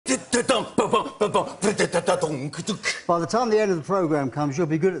By the time the end of the program comes, you'll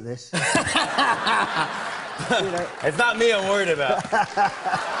be good at this. You know. It's not me I'm worried about.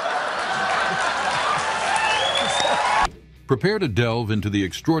 Prepare to delve into the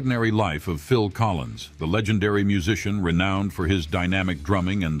extraordinary life of Phil Collins, the legendary musician renowned for his dynamic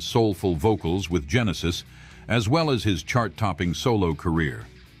drumming and soulful vocals with Genesis, as well as his chart-topping solo career.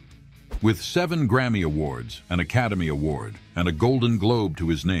 With 7 Grammy Awards, an Academy Award, and a Golden Globe to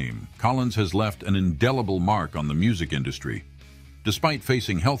his name, Collins has left an indelible mark on the music industry. Despite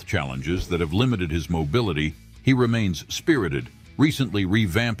facing health challenges that have limited his mobility, he remains spirited, recently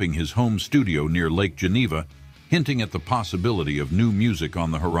revamping his home studio near Lake Geneva, hinting at the possibility of new music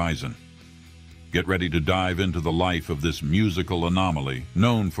on the horizon. Get ready to dive into the life of this musical anomaly,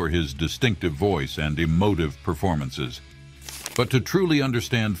 known for his distinctive voice and emotive performances. But to truly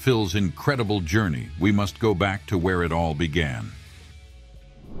understand Phil's incredible journey, we must go back to where it all began.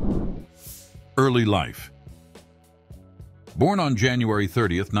 Early life. Born on January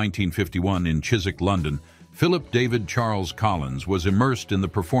 30th, 1951 in Chiswick, London, Philip David Charles Collins was immersed in the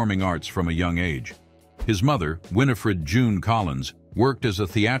performing arts from a young age. His mother, Winifred June Collins, worked as a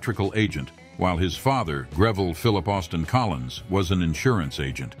theatrical agent, while his father, Greville Philip Austin Collins, was an insurance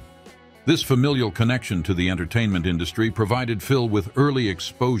agent. This familial connection to the entertainment industry provided Phil with early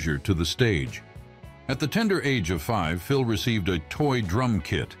exposure to the stage. At the tender age of 5, Phil received a toy drum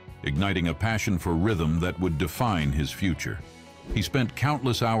kit, igniting a passion for rhythm that would define his future. He spent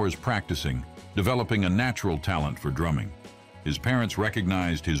countless hours practicing, developing a natural talent for drumming. His parents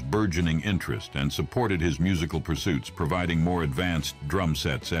recognized his burgeoning interest and supported his musical pursuits, providing more advanced drum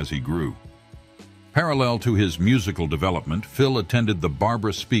sets as he grew. Parallel to his musical development, Phil attended the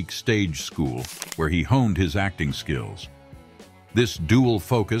Barbara Speake Stage School, where he honed his acting skills. This dual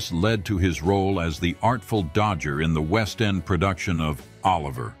focus led to his role as the Artful Dodger in the West End production of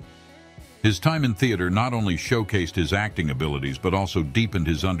Oliver. His time in theater not only showcased his acting abilities, but also deepened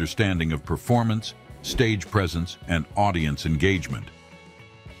his understanding of performance, stage presence, and audience engagement.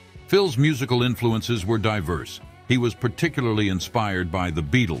 Phil's musical influences were diverse. He was particularly inspired by the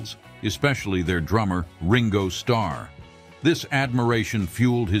Beatles, especially their drummer, Ringo Starr. This admiration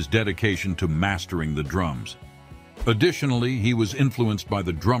fueled his dedication to mastering the drums. Additionally, he was influenced by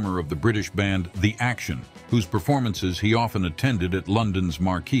the drummer of the British band The Action, whose performances he often attended at London's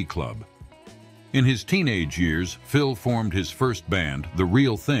Marquee Club. In his teenage years, Phil formed his first band, The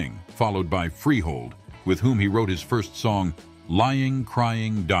Real Thing, followed by Freehold, with whom he wrote his first song, Lying,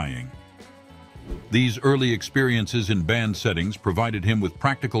 Crying, Dying. These early experiences in band settings provided him with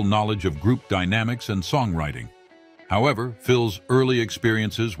practical knowledge of group dynamics and songwriting. However, Phil's early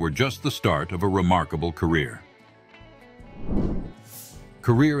experiences were just the start of a remarkable career.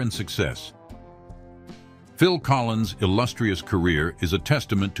 Career and success. Phil Collins' illustrious career is a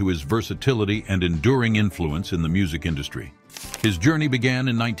testament to his versatility and enduring influence in the music industry. His journey began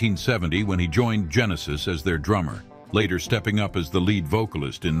in 1970 when he joined Genesis as their drummer, later stepping up as the lead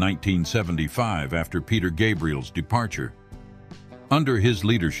vocalist in 1975 after Peter Gabriel's departure. Under his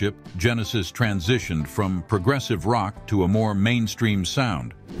leadership, Genesis transitioned from progressive rock to a more mainstream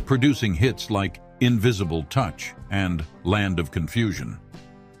sound, producing hits like Invisible Touch and Land of Confusion.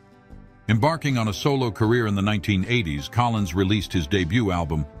 Embarking on a solo career in the 1980s, Collins released his debut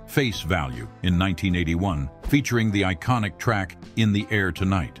album, Face Value, in 1981, featuring the iconic track In the Air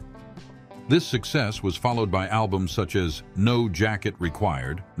Tonight. This success was followed by albums such as No Jacket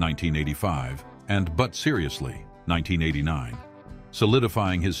Required, 1985, and But Seriously, 1989,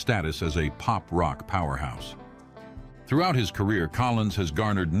 solidifying his status as a pop-rock powerhouse. Throughout his career, Collins has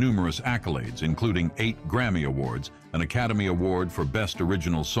garnered numerous accolades, including 8 Grammy Awards, an Academy Award for Best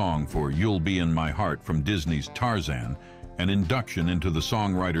Original Song for You'll Be in My Heart from Disney's Tarzan, an induction into the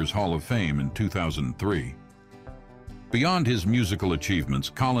Songwriters Hall of Fame in 2003. Beyond his musical achievements,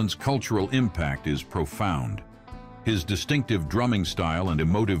 Collins' cultural impact is profound. His distinctive drumming style and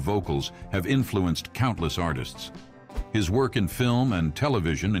emotive vocals have influenced countless artists. His work in film and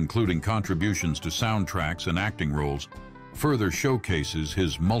television, including contributions to soundtracks and acting roles, further showcases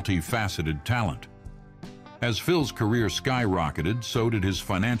his multifaceted talent. As Phil's career skyrocketed, so did his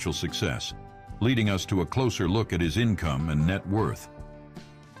financial success, leading us to a closer look at his income and net worth.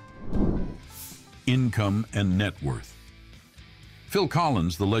 Income and net worth. Phil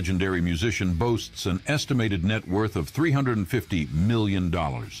Collins, the legendary musician, boasts an estimated net worth of $350 million.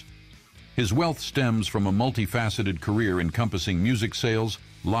 His wealth stems from a multifaceted career encompassing music sales,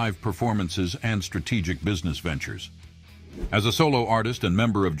 live performances, and strategic business ventures. As a solo artist and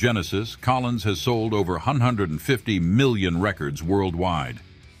member of Genesis, Collins has sold over 150 million records worldwide.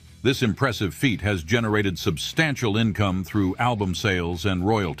 This impressive feat has generated substantial income through album sales and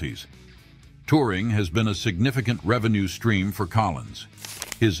royalties. Touring has been a significant revenue stream for Collins.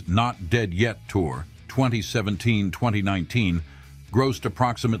 His Not Dead Yet tour, 2017-2019, grossed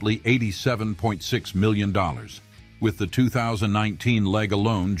approximately $87.6 million, with the 2019 leg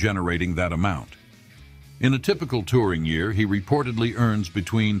alone generating that amount. In a typical touring year, he reportedly earns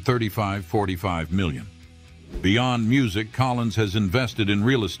between $35–45 million. Beyond music, Collins has invested in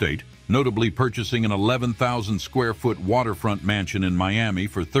real estate, notably purchasing an 11,000-square-foot waterfront mansion in Miami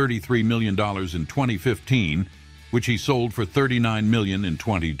for $33 million in 2015, which he sold for $39 million in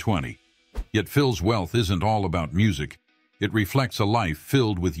 2020. Yet Phil's wealth isn't all about music. It reflects a life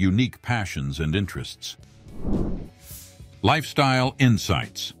filled with unique passions and interests. Lifestyle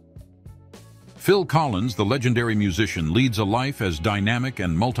insights. Phil Collins, the legendary musician, leads a life as dynamic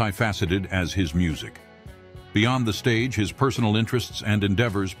and multifaceted as his music. Beyond the stage, his personal interests and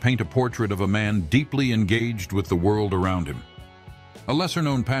endeavors paint a portrait of a man deeply engaged with the world around him. A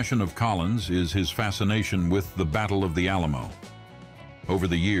lesser-known passion of Collins is his fascination with the Battle of the Alamo. Over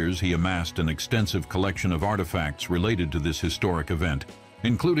the years, he amassed an extensive collection of artifacts related to this historic event,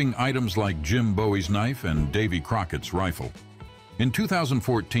 including items like Jim Bowie's knife and Davy Crockett's rifle. In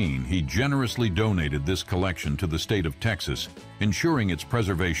 2014, he generously donated this collection to the state of Texas, ensuring its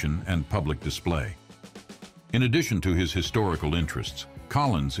preservation and public display. In addition to his historical interests,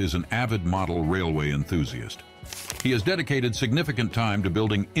 Collins is an avid model railway enthusiast. He has dedicated significant time to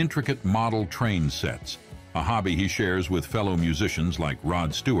building intricate model train sets, a hobby he shares with fellow musicians like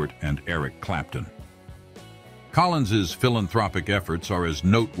Rod Stewart and Eric Clapton. Collins's philanthropic efforts are as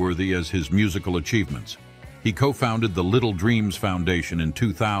noteworthy as his musical achievements. He co-founded the Little Dreams Foundation in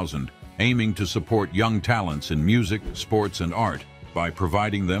 2000, aiming to support young talents in music, sports, and art by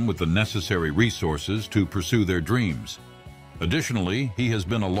providing them with the necessary resources to pursue their dreams. Additionally, he has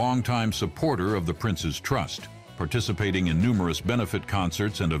been a longtime supporter of the Prince's Trust, participating in numerous benefit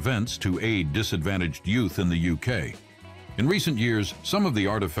concerts and events to aid disadvantaged youth in the UK. In recent years, some of the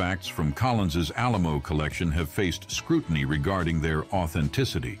artifacts from Collins's Alamo collection have faced scrutiny regarding their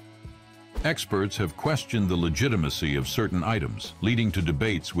authenticity. Experts have questioned the legitimacy of certain items, leading to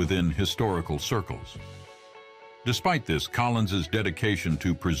debates within historical circles. Despite this, Collins's dedication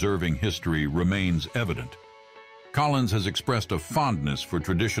to preserving history remains evident. Collins has expressed a fondness for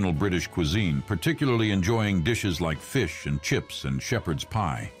traditional British cuisine, particularly enjoying dishes like fish and chips and shepherd's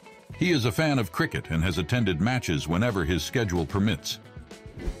pie. He is a fan of cricket and has attended matches whenever his schedule permits.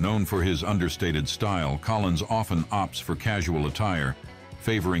 Known for his understated style, Collins often opts for casual attire,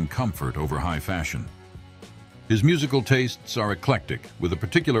 favoring comfort over high fashion. His musical tastes are eclectic, with a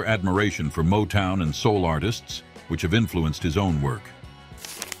particular admiration for Motown and soul artists, which have influenced his own work.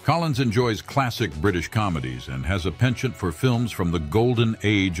 Collins enjoys classic British comedies and has a penchant for films from the golden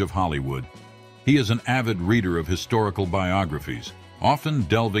age of Hollywood. He is an avid reader of historical biographies, often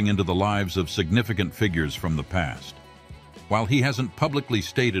delving into the lives of significant figures from the past. While he hasn't publicly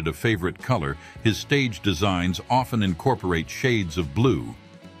stated a favorite color, his stage designs often incorporate shades of blue,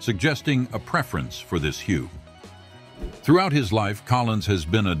 suggesting a preference for this hue. Throughout his life, Collins has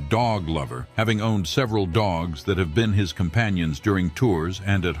been a dog lover, having owned several dogs that have been his companions during tours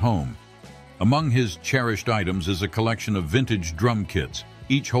and at home. Among his cherished items is a collection of vintage drum kits,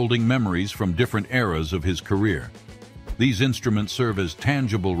 each holding memories from different eras of his career. These instruments serve as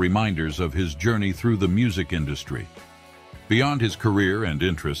tangible reminders of his journey through the music industry. Beyond his career and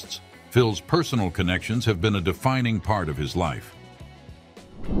interests, Phil's personal connections have been a defining part of his life.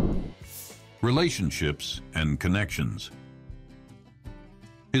 Relationships and connections.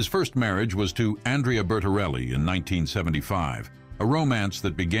 His first marriage was to Andrea Bertarelli in 1975, a romance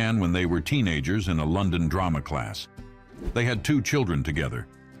that began when they were teenagers in a London drama class. They had 2 children together,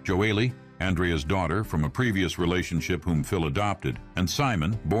 Joelle, Andrea's daughter from a previous relationship whom Phil adopted, and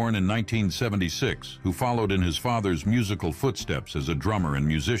Simon, born in 1976, who followed in his father's musical footsteps as a drummer and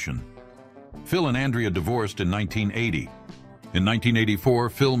musician. Phil and Andrea divorced in 1980. In 1984,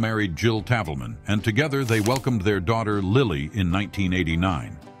 Phil married Jill Tavelman, and together they welcomed their daughter Lily in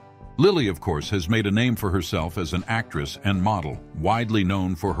 1989. Lily, of course, has made a name for herself as an actress and model, widely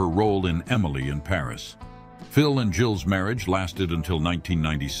known for her role in Emily in Paris. Phil and Jill's marriage lasted until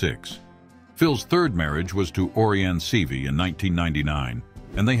 1996. Phil's third marriage was to Orianne Seavey in 1999,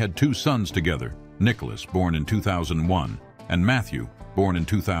 and they had 2 sons together, Nicholas, born in 2001, and Matthew, born in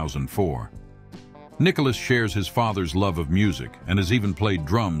 2004. Nicholas shares his father's love of music and has even played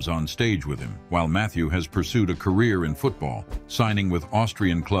drums on stage with him, while Matthew has pursued a career in football, signing with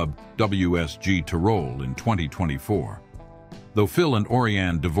Austrian club WSG Tirol in 2024. Though Phil and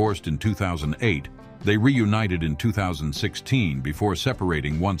Orianne divorced in 2008, they reunited in 2016 before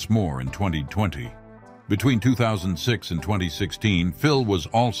separating once more in 2020. Between 2006 and 2016, Phil was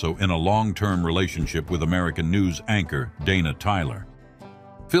also in a long-term relationship with American news anchor Dana Tyler.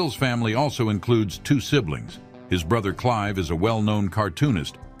 Phil's family also includes 2 siblings. His brother Clive is a well-known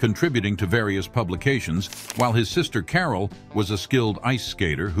cartoonist, contributing to various publications, while his sister Carol was a skilled ice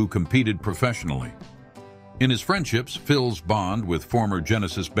skater who competed professionally. In his friendships, Phil's bond with former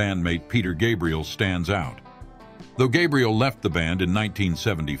Genesis bandmate Peter Gabriel stands out. Though Gabriel left the band in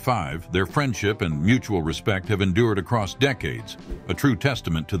 1975, their friendship and mutual respect have endured across decades, a true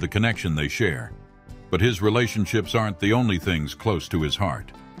testament to the connection they share. But his relationships aren't the only things close to his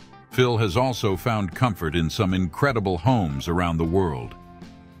heart. Phil has also found comfort in some incredible homes around the world.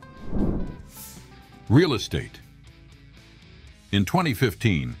 Real estate. In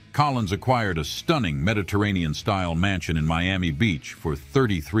 2015, Collins acquired a stunning Mediterranean-style mansion in Miami Beach for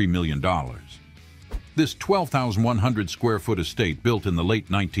 $33 million. This 12,100-square-foot estate built in the late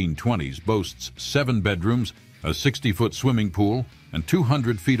 1920s boasts 7 bedrooms, a 60-foot swimming pool, and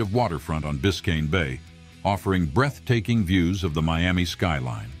 200 feet of waterfront on Biscayne Bay, offering breathtaking views of the Miami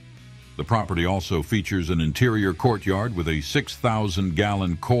skyline. The property also features an interior courtyard with a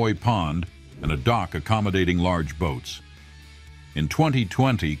 6,000-gallon koi pond and a dock accommodating large boats. In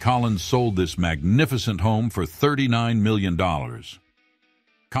 2020, Collins sold this magnificent home for $39 million.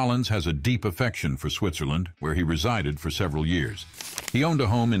 Collins has a deep affection for Switzerland, where he resided for several years. He owned a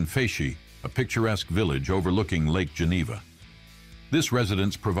home in Féchy, a picturesque village overlooking Lake Geneva. This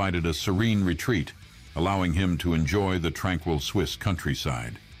residence provided a serene retreat, allowing him to enjoy the tranquil Swiss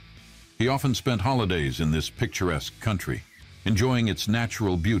countryside. He often spent holidays in this picturesque country, enjoying its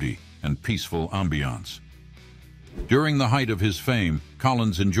natural beauty and peaceful ambiance. During the height of his fame,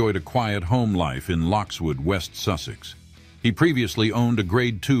 Collins enjoyed a quiet home life in Loxwood, West Sussex. He previously owned a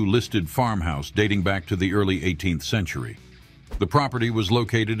Grade II listed farmhouse dating back to the early 18th century. The property was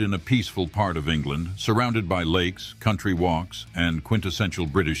located in a peaceful part of England, surrounded by lakes, country walks, and quintessential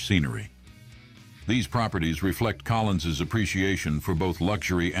British scenery. These properties reflect Collins's appreciation for both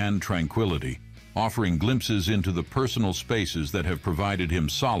luxury and tranquility, offering glimpses into the personal spaces that have provided him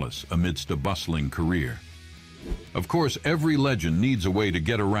solace amidst a bustling career. Of course, every legend needs a way to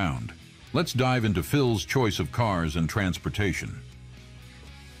get around. Let's dive into Phil's choice of cars and transportation.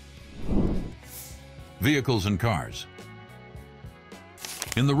 Vehicles and cars.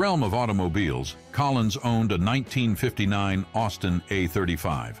 In the realm of automobiles, Collins owned a 1959 Austin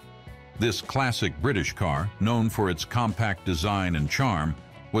A35. This classic British car, known for its compact design and charm,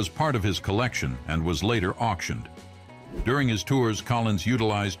 was part of his collection and was later auctioned. During his tours, Collins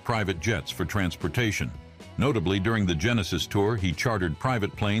utilized private jets for transportation. Notably, during the Genesis tour, he chartered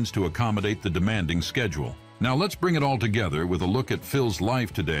private planes to accommodate the demanding schedule. Now let's bring it all together with a look at Phil's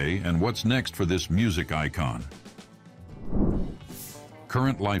life today and what's next for this music icon.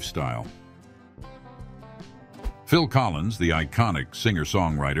 Current lifestyle. Phil Collins, the iconic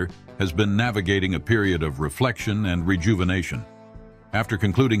singer-songwriter, has been navigating a period of reflection and rejuvenation. After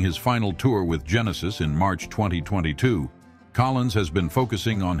concluding his final tour with Genesis in March 2022, Collins has been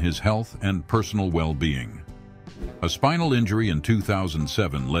focusing on his health and personal well-being. A spinal injury in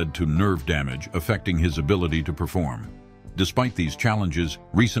 2007 led to nerve damage affecting his ability to perform. Despite these challenges,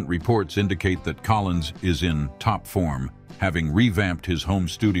 recent reports indicate that Collins is in top form, having revamped his home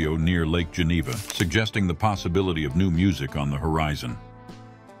studio near Lake Geneva, suggesting the possibility of new music on the horizon.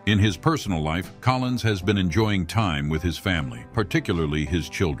 In his personal life, Collins has been enjoying time with his family, particularly his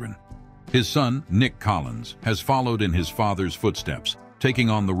children. His son, Nick Collins, has followed in his father's footsteps, taking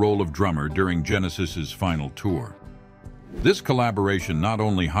on the role of drummer during Genesis's final tour. This collaboration not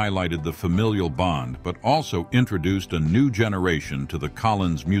only highlighted the familial bond, but also introduced a new generation to the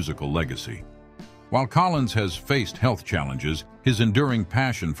Collins musical legacy. While Collins has faced health challenges, his enduring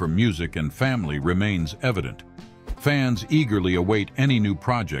passion for music and family remains evident. Fans eagerly await any new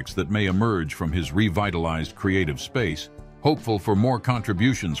projects that may emerge from his revitalized creative space, hopeful for more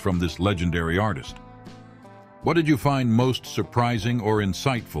contributions from this legendary artist. What did you find most surprising or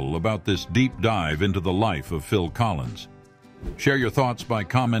insightful about this deep dive into the life of Phil Collins? Share your thoughts by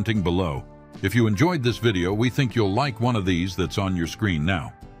commenting below. If you enjoyed this video, we think you'll like one of these that's on your screen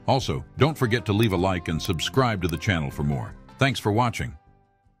now. Also, don't forget to leave a like and subscribe to the channel for more. Thanks for watching.